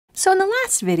So in the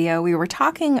last video, we were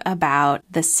talking about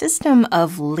the system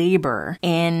of labor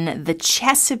in the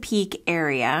Chesapeake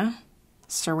area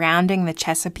surrounding the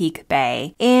Chesapeake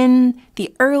Bay in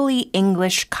the early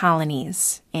English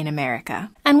colonies in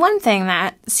America. And one thing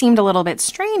that seemed a little bit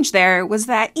strange there was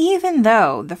that even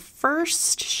though the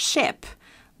first ship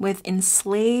with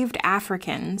enslaved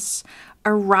Africans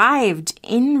arrived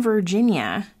in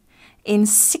Virginia in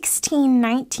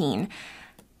 1619,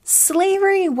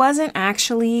 slavery wasn't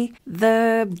actually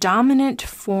the dominant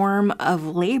form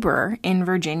of labor in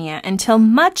Virginia until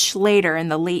much later in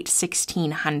the late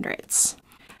 1600s.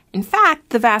 In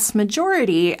fact, the vast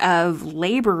majority of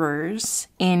laborers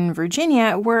in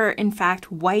Virginia were, in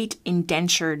fact, white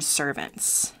indentured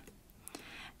servants.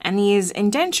 And these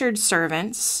indentured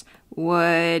servants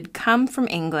would come from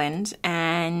England,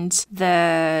 and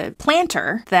the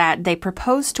planter that they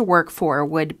proposed to work for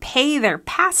would pay their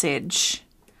passage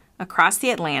across the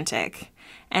Atlantic,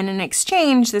 and in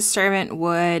exchange, this servant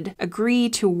would agree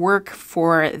to work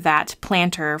for that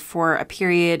planter for a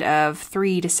period of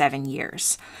 3 to 7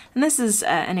 years. And this is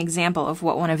an example of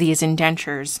what one of these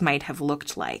indentures might have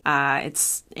looked like.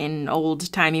 It's in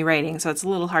old-timey writing, so it's a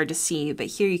little hard to see, but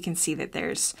here you can see that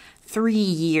there's 3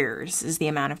 years is the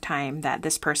amount of time that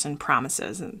this person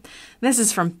promises. And this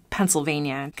is from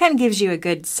Pennsylvania. It kind of gives you a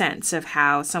good sense of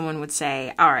how someone would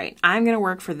say, all right, I'm going to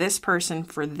work for this person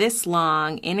for this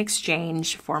long in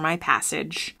exchange for my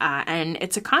passage. And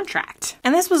it's a contract.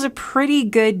 And this was a pretty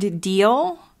good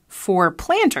deal for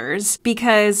planters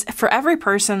because for every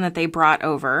person that they brought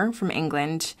over from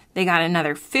England, they got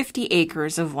another 50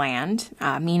 acres of land,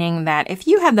 meaning that if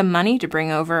you had the money to bring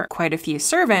over quite a few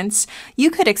servants, you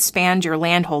could expand your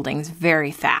land holdings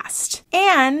very fast.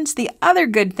 And the other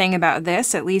good thing about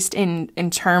this, at least in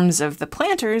terms of the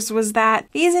planters, was that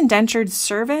these indentured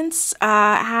servants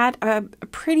had a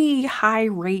pretty high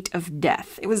rate of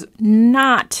death. It was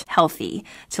not healthy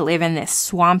to live in this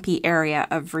swampy area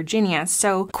of Virginia,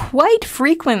 so quite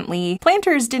frequently,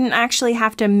 planters didn't actually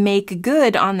have to make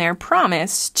good on their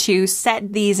promise to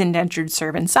set these indentured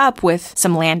servants up with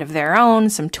some land of their own,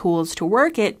 some tools to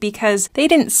work it, because they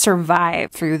didn't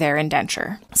survive through their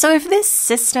indenture. So if this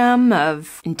system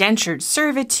of indentured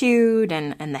servitude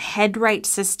and the headright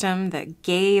system that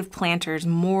gave planters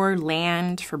more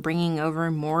land for bringing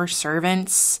over more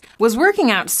servants was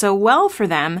working out so well for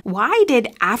them, why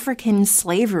did African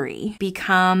slavery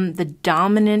become the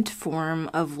dominant form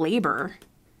of labor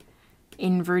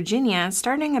in Virginia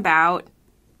starting about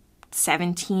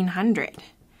 1700?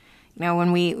 You know,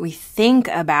 when we think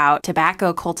about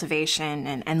tobacco cultivation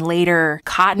and later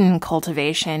cotton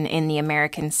cultivation in the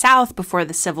American South before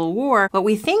the Civil War, what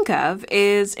we think of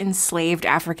is enslaved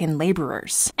African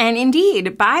laborers. And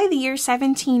indeed, by the year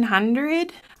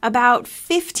 1700, about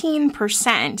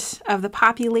 15% of the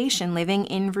population living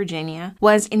in Virginia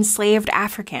was enslaved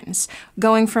Africans,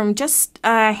 going from just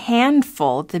a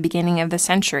handful at the beginning of the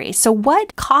century. So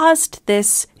what caused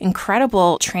this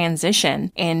incredible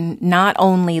transition in not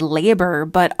only labor,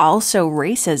 but also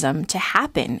racism to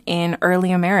happen in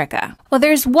early America? Well,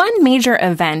 there's one major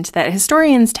event that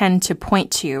historians tend to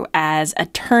point to as a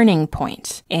turning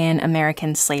point in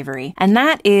American slavery, and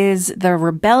that is the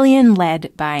rebellion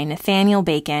led by Nathaniel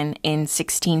Bacon in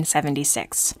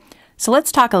 1676. So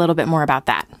let's talk a little bit more about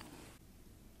that.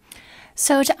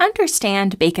 So to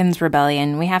understand Bacon's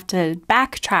rebellion, we have to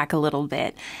backtrack a little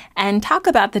bit and talk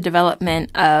about the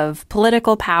development of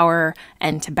political power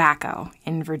and tobacco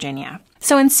in Virginia.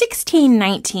 So in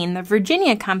 1619, the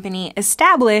Virginia Company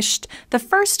established the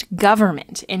first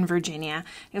government in Virginia.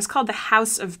 It was called the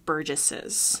House of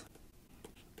Burgesses.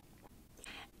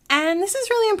 And this is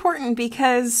really important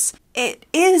because it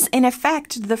is, in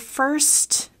effect, the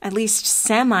first, at least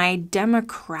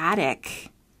semi-democratic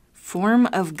form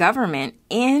of government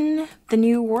in the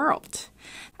New World.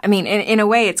 I mean, in a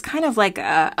way, it's kind of like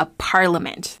a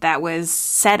parliament that was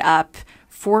set up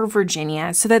for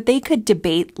Virginia so that they could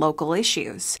debate local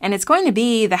issues. And it's going to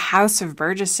be the House of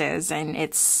Burgesses and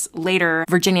its later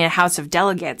Virginia House of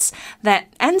Delegates that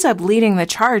ends up leading the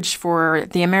charge for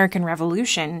the American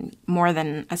Revolution more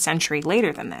than a century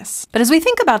later than this. But as we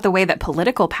think about the way that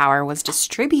political power was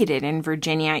distributed in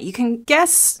Virginia, you can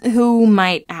guess who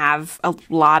might have a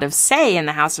lot of say in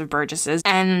the House of Burgesses,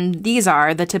 and these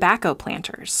are the tobacco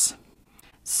planters.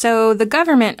 So the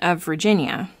government of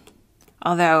Virginia,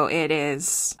 although it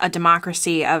is a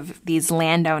democracy of these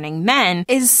landowning men,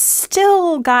 is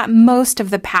still got most of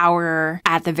the power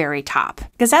at the very top.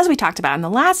 Because as we talked about in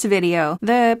the last video,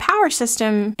 the power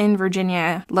system in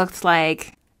Virginia looked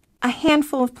like a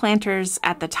handful of planters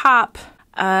at the top,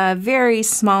 a very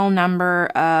small number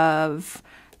of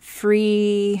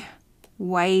free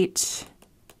white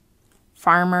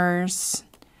farmers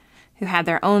who had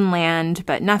their own land,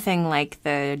 but nothing like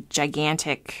the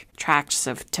gigantic tracts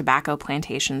of tobacco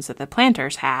plantations that the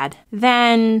planters had.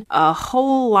 Then a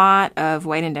whole lot of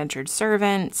white indentured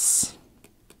servants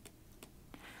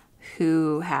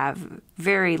who have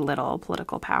very little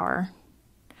political power,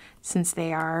 since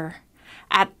they are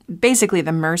at basically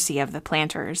the mercy of the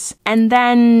planters. And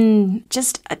then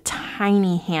just a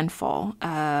tiny handful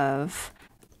of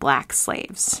black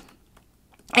slaves.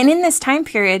 And in this time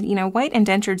period, white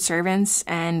indentured servants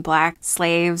and black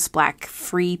slaves, black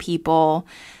free people,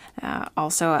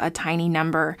 also a tiny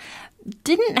number,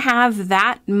 didn't have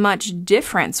that much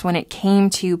difference when it came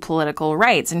to political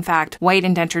rights. In fact, white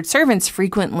indentured servants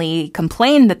frequently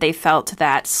complained that they felt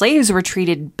that slaves were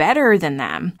treated better than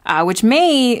them, which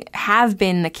may have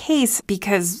been the case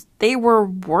because they were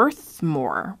worth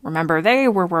more. Remember, they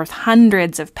were worth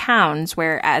hundreds of pounds,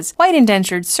 whereas white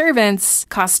indentured servants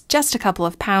cost just a couple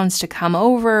of pounds to come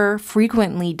over,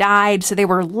 frequently died, so they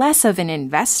were less of an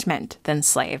investment than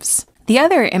slaves. The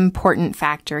other important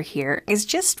factor here is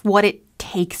just what it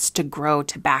takes to grow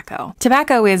tobacco.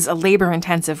 Tobacco is a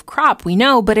labor-intensive crop, we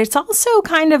know, but it's also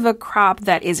kind of a crop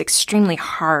that is extremely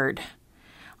hard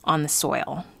on the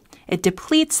soil. It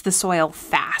depletes the soil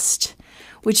fast,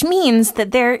 which means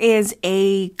that there is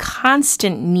a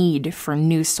constant need for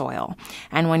new soil.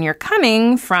 And when you're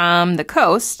coming from the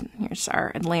coast, here's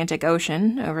our Atlantic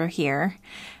Ocean over here,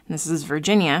 and this is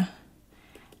Virginia,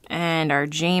 and our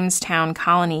Jamestown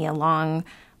colony along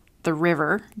the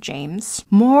river, James,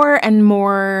 more and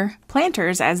more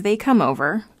planters as they come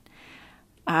over.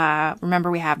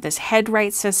 Remember, we have this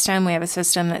headright system. We have a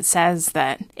system that says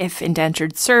that if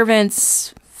indentured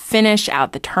servants finish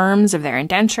out the terms of their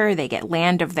indenture, they get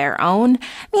land of their own. It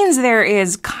means there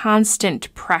is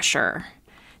constant pressure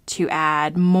to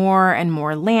add more and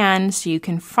more land so you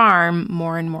can farm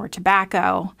more and more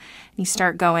tobacco. You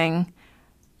start going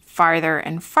farther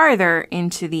and farther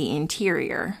into the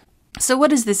interior. So what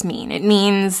does this mean? It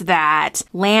means that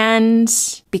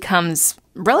land becomes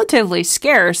relatively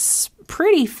scarce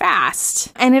pretty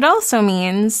fast. And it also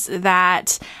means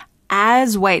that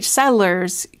as white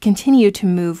settlers continue to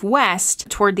move west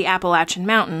toward the Appalachian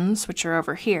Mountains, which are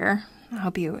over here, I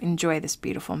hope you enjoy this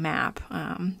beautiful map,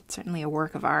 certainly a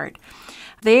work of art,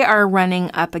 they are running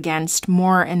up against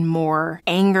more and more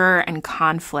anger and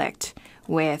conflict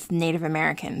with Native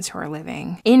Americans who are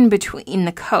living in between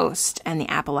the coast and the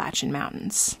Appalachian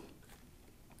Mountains.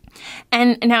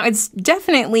 And now it's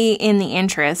definitely in the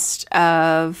interest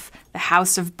of the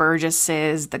House of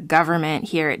Burgesses, the government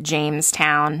here at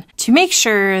Jamestown, to make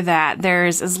sure that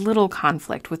there's as little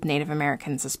conflict with Native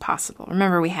Americans as possible.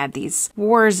 Remember, we had these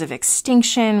wars of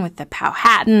extinction with the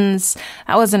Powhatans.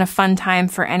 That wasn't a fun time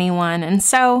for anyone. And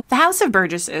so the House of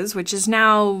Burgesses, which is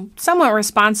now somewhat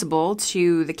responsible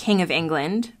to the King of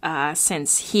England,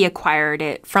 since he acquired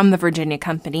it from the Virginia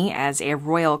Company as a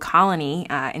royal colony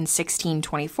in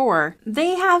 1624,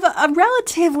 they have a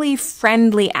relatively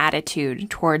friendly attitude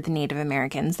toward the Native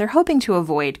Americans. They're hoping to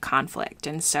avoid conflict.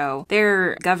 And so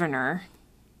their Governor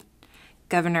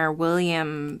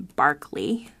William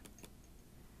Barclay,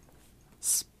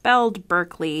 spelled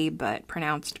Berkeley, but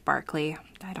pronounced Barclay,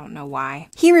 I don't know why.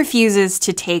 He refuses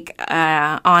to take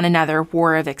on another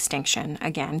war of extinction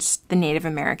against the Native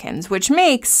Americans, which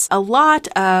makes a lot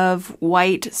of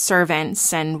white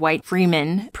servants and white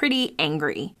freemen pretty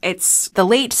angry. It's the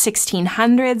late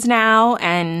 1600s now,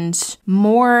 and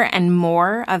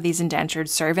more of these indentured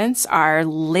servants are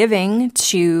living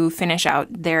to finish out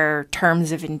their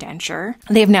terms of indenture.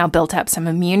 They've now built up some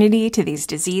immunity to these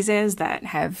diseases that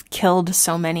have killed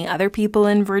so many other people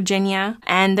in Virginia,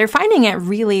 and they're finding it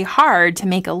really hard to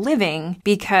make a living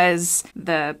because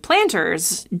the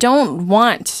planters don't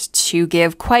want to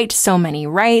give quite so many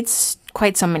rights,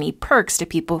 quite so many perks to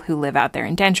people who live out their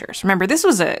indentures. Remember, this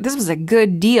was a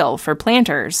good deal for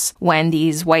planters when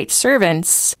these white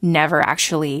servants never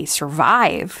actually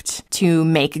survived to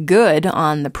make good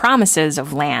on the promises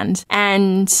of land.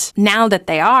 And now that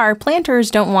they are,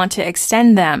 planters don't want to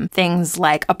extend them things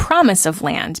like a promise of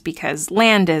land because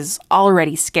land is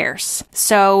already scarce.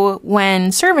 So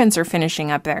when servants are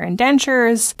finishing up their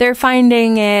indentures, they're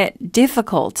finding it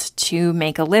difficult to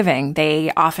make a living. They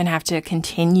often have to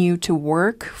continue to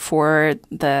work for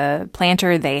the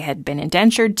planter they had been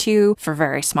indentured to for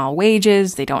very small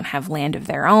wages. They don't have land of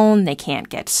their own. They can't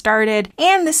get started.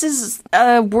 And this is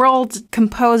a world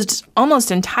composed almost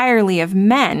entirely of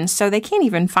men, so they can't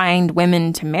even find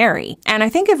women to marry. And I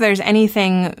think if there's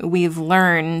anything we've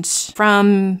learned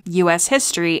from U.S.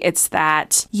 history, it's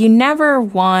that you never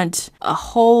want a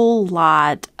whole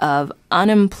lot of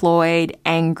unemployed,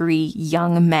 angry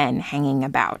young men hanging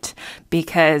about,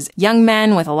 because young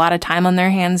men with a lot of time on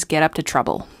their hands get up to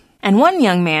trouble. And one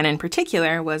young man in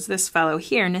particular was this fellow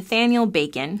here, Nathaniel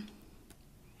Bacon,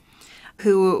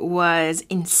 who was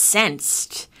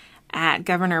incensed at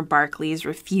Governor Barclay's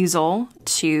refusal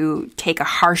to take a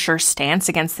harsher stance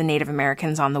against the Native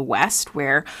Americans on the West,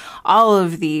 where all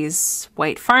of these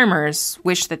white farmers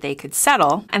wished that they could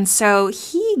settle. And so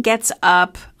he gets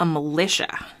up a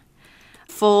militia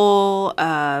full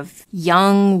of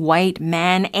young white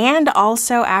men and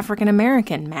also African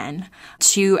American men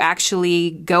to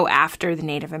actually go after the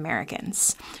Native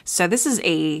Americans. So this is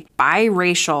a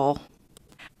biracial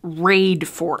raid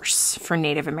force for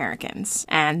Native Americans,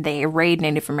 and they raid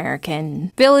Native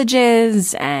American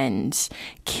villages and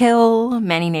kill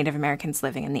many Native Americans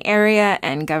living in the area,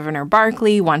 and Governor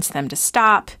Barclay wants them to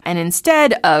stop. And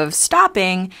instead of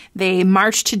stopping, they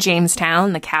march to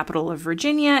Jamestown, the capital of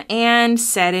Virginia, and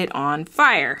set it on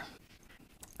fire.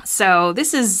 So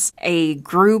this is a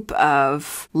group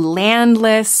of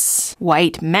landless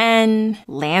white men,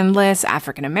 landless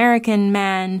African-American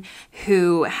men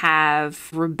who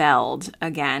have rebelled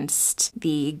against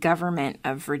the government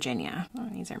of Virginia. Oh,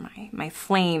 these are my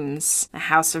flames, the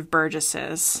House of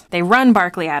Burgesses. They run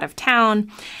Barclay out of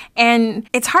town, and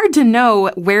it's hard to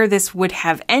know where this would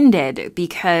have ended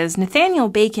because Nathaniel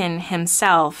Bacon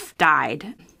himself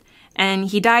died, and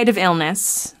he died of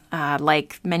illness.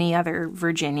 Like many other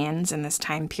Virginians in this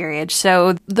time period.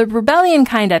 So the rebellion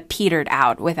kind of petered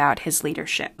out without his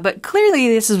leadership. But clearly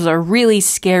this was a really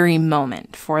scary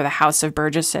moment for the House of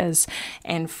Burgesses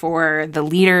and for the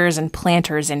leaders and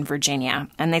planters in Virginia.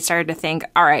 And they started to think,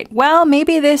 all right, well,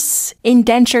 maybe this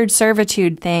indentured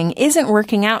servitude thing isn't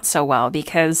working out so well,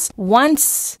 because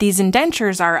once these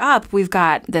indentures are up, we've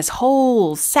got this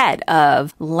whole set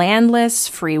of landless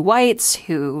free whites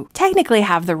who technically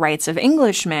have the rights of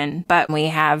Englishmen, but we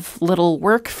have little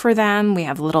work for them, we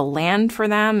have little land for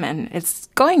them, and it's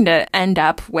going to end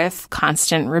up with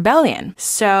constant rebellion.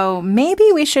 So maybe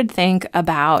we should think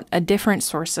about a different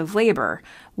source of labor,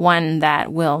 one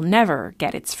that will never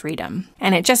get its freedom.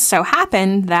 And it just so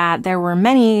happened that there were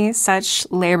many such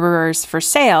laborers for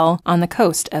sale on the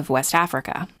coast of West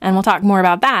Africa. And we'll talk more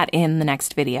about that in the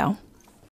next video.